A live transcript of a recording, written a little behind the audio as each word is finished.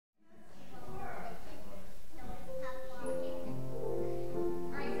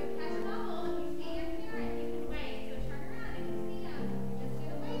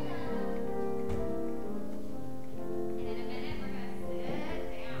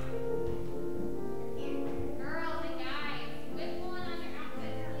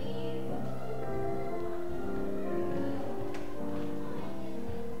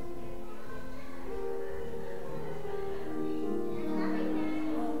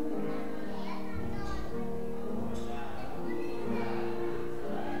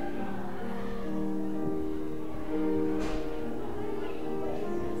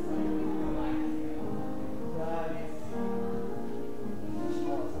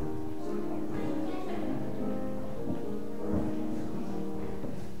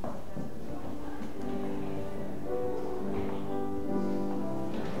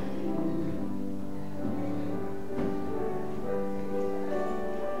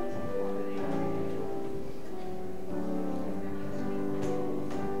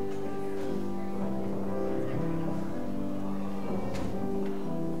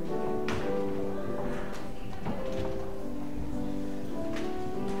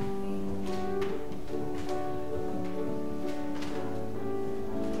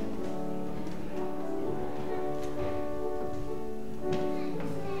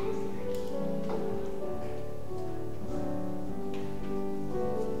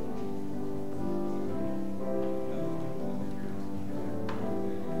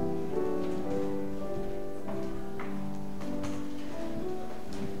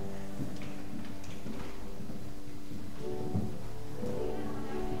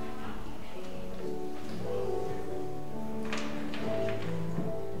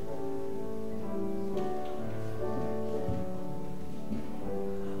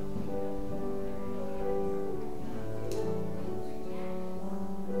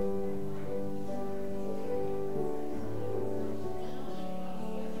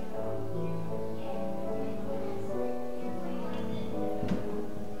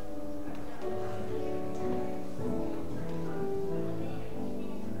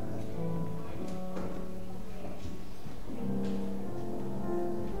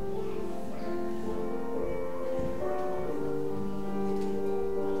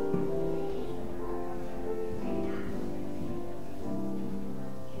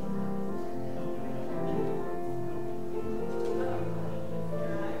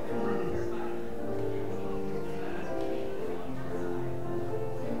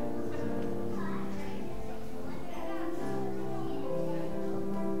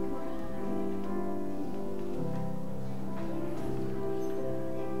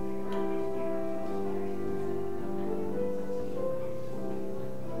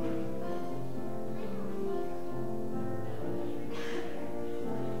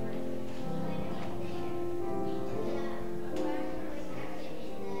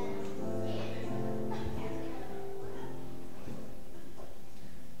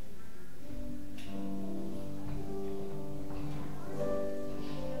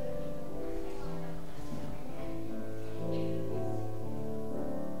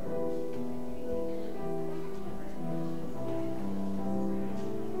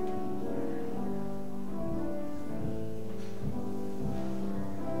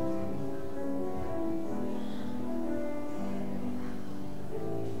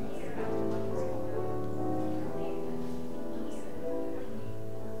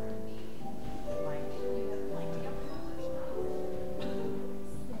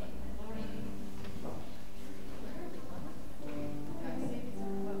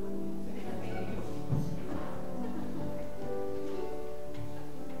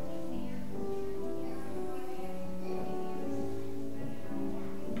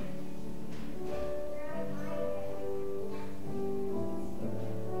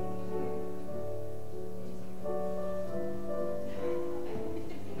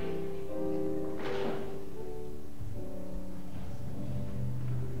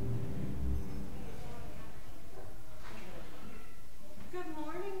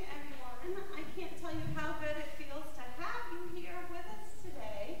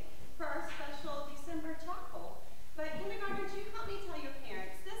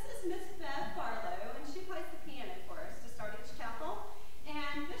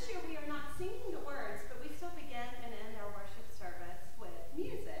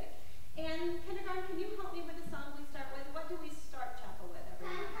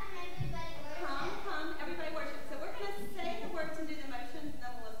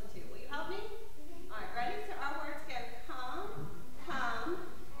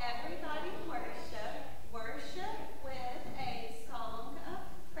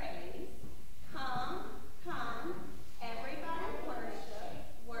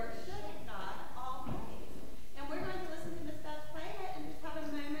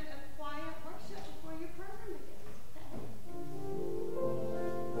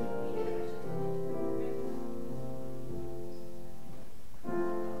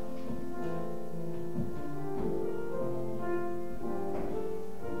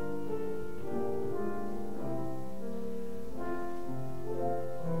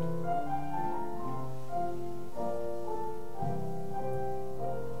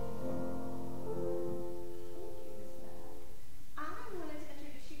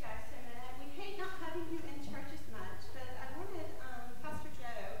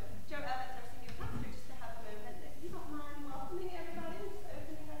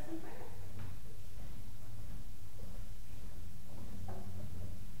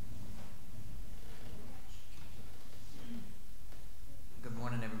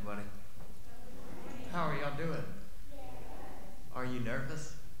everybody. How are y'all doing? Are you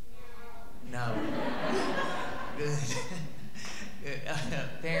nervous? No. Good. Good.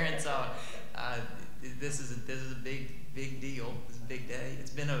 Parents, this is a big deal. This is a big day.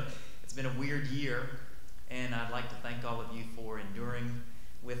 It's been a weird year, and I'd like to thank all of you for enduring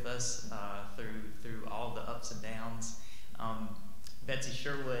with us through all the ups and downs. Betsy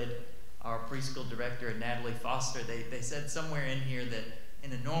Sherwood, our preschool director, and Natalie Foster, they said somewhere in here that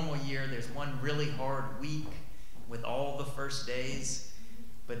in a normal year there's one really hard week with all the first days,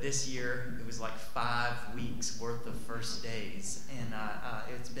 but this year it was like 5 weeks worth of first days, and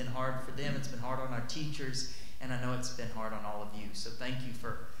it's been hard for them. It's been hard on our teachers, and I know it's been hard on all of you. So thank you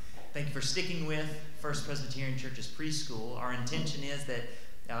for sticking with First Presbyterian Church's preschool. Our intention is that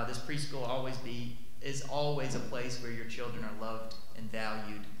this preschool is always a place where your children are loved and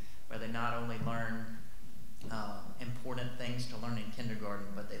valued, where they not only learn important things to learn in kindergarten,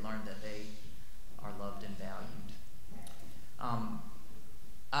 but they learn that they are loved and valued.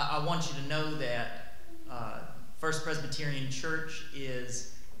 I want you to know that First Presbyterian Church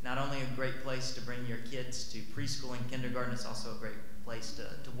is not only a great place to bring your kids to preschool and kindergarten, it's also a great place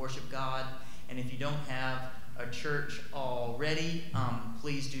to worship God. And if you don't have a church already,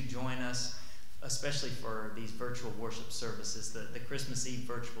 please do join us, especially for these virtual worship services. The Christmas Eve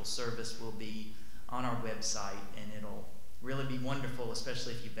virtual service will be on our website, and it'll really be wonderful,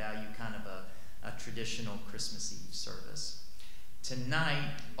 especially if you value kind of a traditional Christmas Eve service.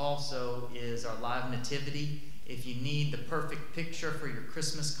 Tonight also is our live nativity. If you need the perfect picture for your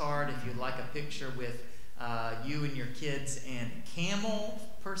Christmas card, if you'd like a picture with you and your kids and camel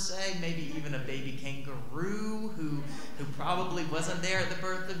per se, maybe even a baby kangaroo who probably wasn't there at the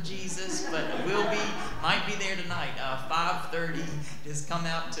birth of Jesus, but might be there tonight. 5:30, just come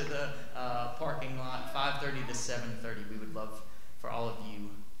out to the parking lot. 5:30 to 7:30. We would love for all of you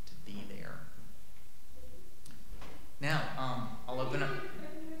to be there. Now, I'll open up.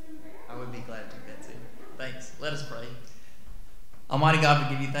 I would be glad to, Betsy. Thanks. Let us pray. Almighty God,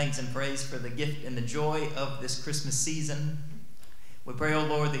 we give you thanks and praise for the gift and the joy of this Christmas season. We pray, O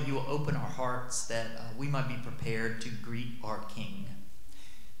Lord, that you will open our hearts, that we might be prepared to greet our King.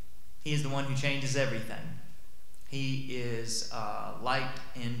 He is the one who changes everything. He is light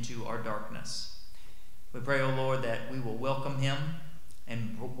into our darkness. We pray, O Lord, that we will welcome him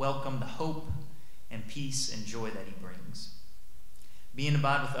and welcome the hope and peace and joy that he brings. Be and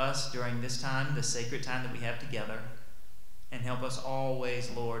abide with us during this time, this sacred time that we have together. And help us always,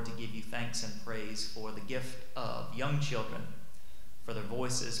 Lord, to give you thanks and praise for the gift of young children, for their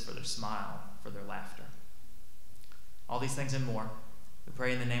voices, for their smile, for their laughter. All these things and more, we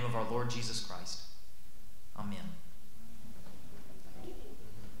pray in the name of our Lord Jesus Christ. Amen.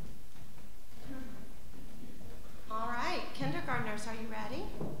 All right, kindergartners, are you ready?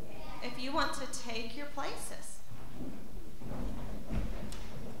 If you want to take your places.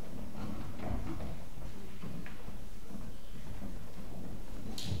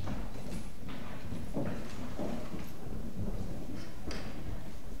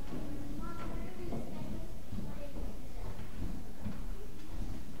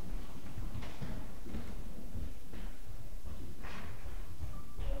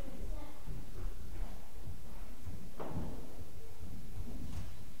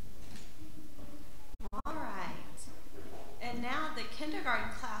 Kindergarten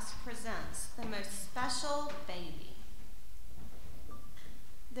class presents the most special baby.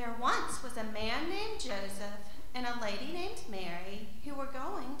 There once was a man named Joseph and a lady named Mary who were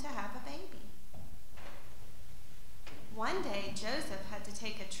going to have a baby. One day, Joseph had to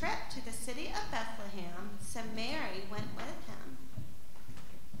take a trip to the city of Bethlehem, so Mary went with him.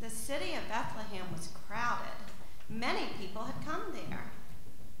 The city of Bethlehem was crowded. Many people had come there.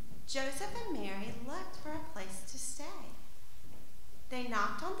 Joseph and Mary looked for a place to stay. They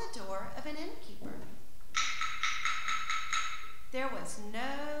knocked on the door of an innkeeper. There was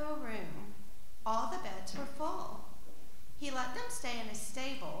no room. All the beds were full. He let them stay in a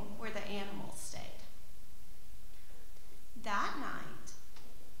stable where the animals stayed. That night,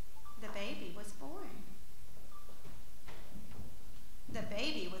 the baby was born. The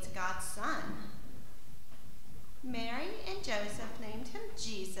baby was God's son. Mary and Joseph named him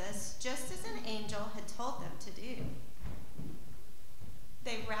Jesus, just as an angel had told them to do.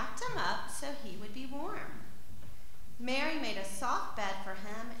 They wrapped him up so he would be warm. Mary made a soft bed for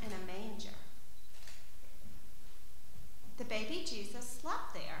him in a manger. The baby Jesus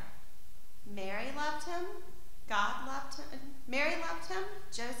slept there. Mary loved him, God loved him, Mary loved him,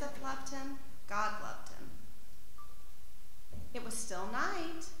 Joseph loved him, God loved him. It was still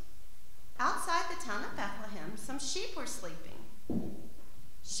night. Outside the town of Bethlehem, some sheep were sleeping.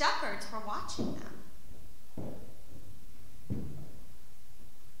 Shepherds were watching them.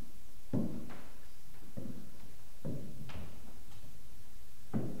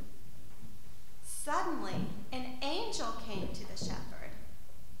 Suddenly, an angel came to the shepherd.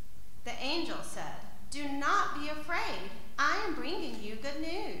 The angel said, "Do not be afraid. I am bringing you good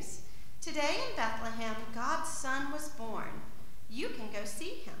news. Today in Bethlehem, God's son was born. You can go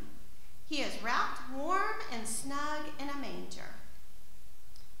see him. He is wrapped warm and snug in a manger."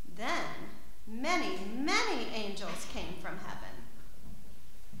 Then many, many angels came from heaven.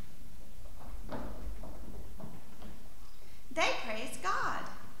 They praised God.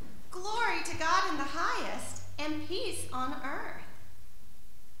 "Glory to God in the highest, and peace on earth."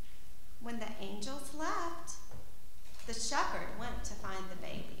 When the angels left, the shepherd went to find the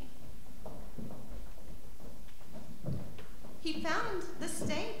baby. He found the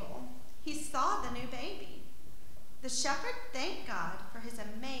stable. He saw the new baby. The shepherd thanked God for his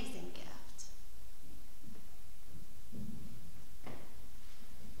amazing gift.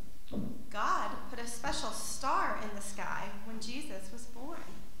 God put a special star in the sky when Jesus was born.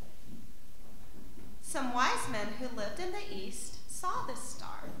 Some wise men who lived in the east saw this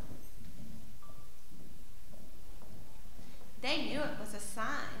star. They knew it was a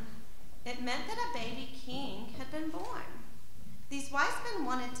sign. It meant that a baby king had been born. These wise men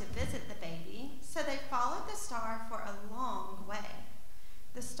wanted to visit the baby, so they followed the star for a long way.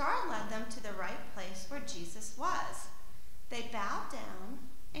 The star led them to the right place where Jesus was. They bowed down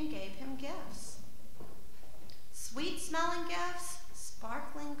and gave him gifts. Sweet-smelling gifts,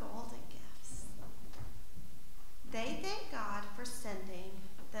 sparkling golden gifts. They thank God for sending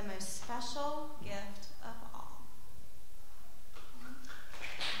the most special gift of all.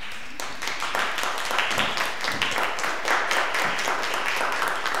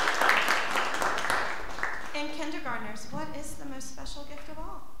 And kindergartners, what is the most special gift of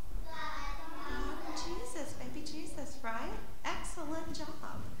all? God, Jesus, baby Jesus, right? Excellent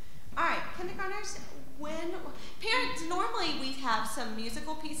job. All right, kindergartners, parents, normally we have some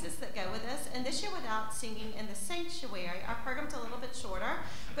musical pieces that go with this, and this year without singing in the sanctuary, our program's a little bit shorter,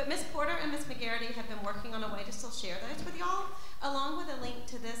 but Miss Porter and Miss McGarity have been working on a way to still share those with y'all, along with a link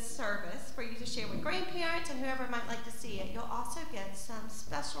to this service for you to share with grandparents and whoever might like to see it. You'll also get some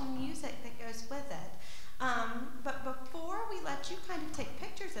special music that goes with it. But before we let you kind of take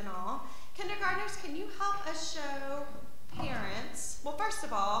pictures and all, kindergartners, can you help us show parents? Well, first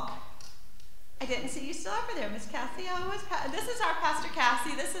of all, I didn't see you still over there, Miss Cassie. This is our Pastor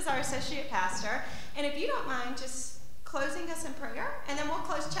Cassie. This is our associate pastor. And if you don't mind just closing us in prayer, and then we'll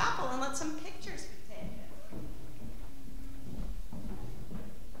close chapel and let some pictures be taken.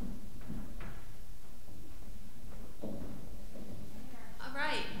 All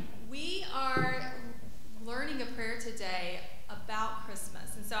right. We are learning a prayer today about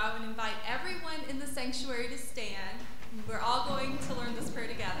Christmas. And so I would invite everyone in the sanctuary to stand. We're all going to learn this prayer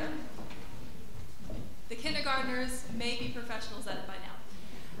together. The kindergartners may be professionals at it by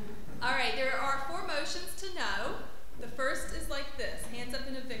now. All right, there are 4 motions to know. The first is like this, hands up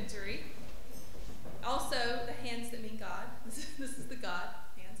in a victory. Also, the hands that mean God. This is the God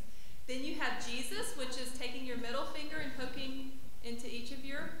hands. Then you have Jesus, which is taking your middle finger and poking into each of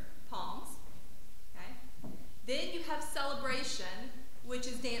your palms. Okay. Then you have celebration, which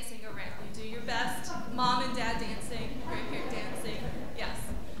is dancing around. You do your best, mom and dad dancing, grandparent dancing, yes.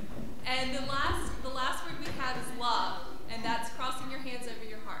 And the last word we have is love, and that's crossing your hands over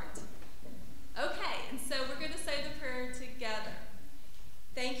your heart. Okay, and so we're going to say the prayer together.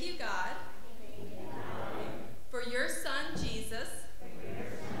 Thank you, God, for your son, Jesus,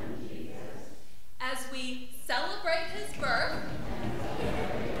 as we celebrate his birth.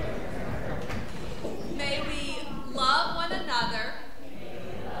 May we love one another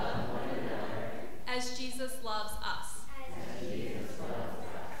as Jesus loves us.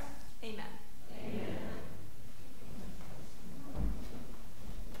 Amen.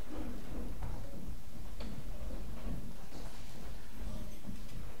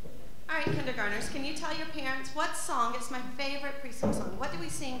 All right, kindergartners, can you tell your parents what song is my favorite preschool song? What do we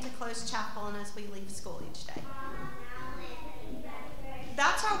sing to close chapel and as we leave school each day?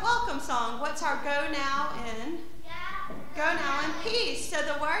 That's our welcome song. What's our go now in? Go now in peace. So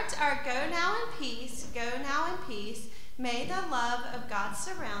the words are go now in peace, go now in peace. May the love of God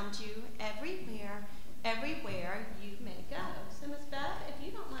surround you everywhere, everywhere you may go. So Miss Bev, if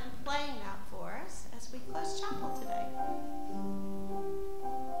you don't mind playing that for us as we close chapel today.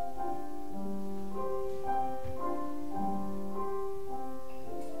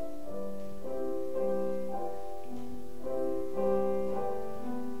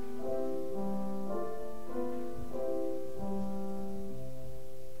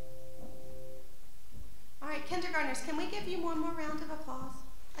 kindergartners, can we give you one more round of applause?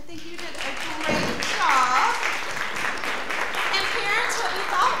 I think you did a great job. And parents, what we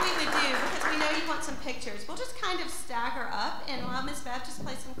thought we would do, because we know you want some pictures, we'll just kind of stagger up and while Ms. Bev just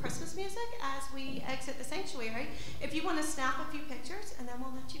plays some Christmas music as we exit the sanctuary, if you want to snap a few pictures, and then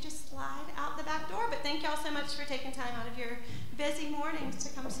we'll let you just slide out the back door. But thank y'all so much for taking time out of your busy mornings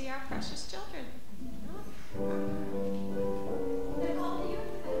to come see our precious children.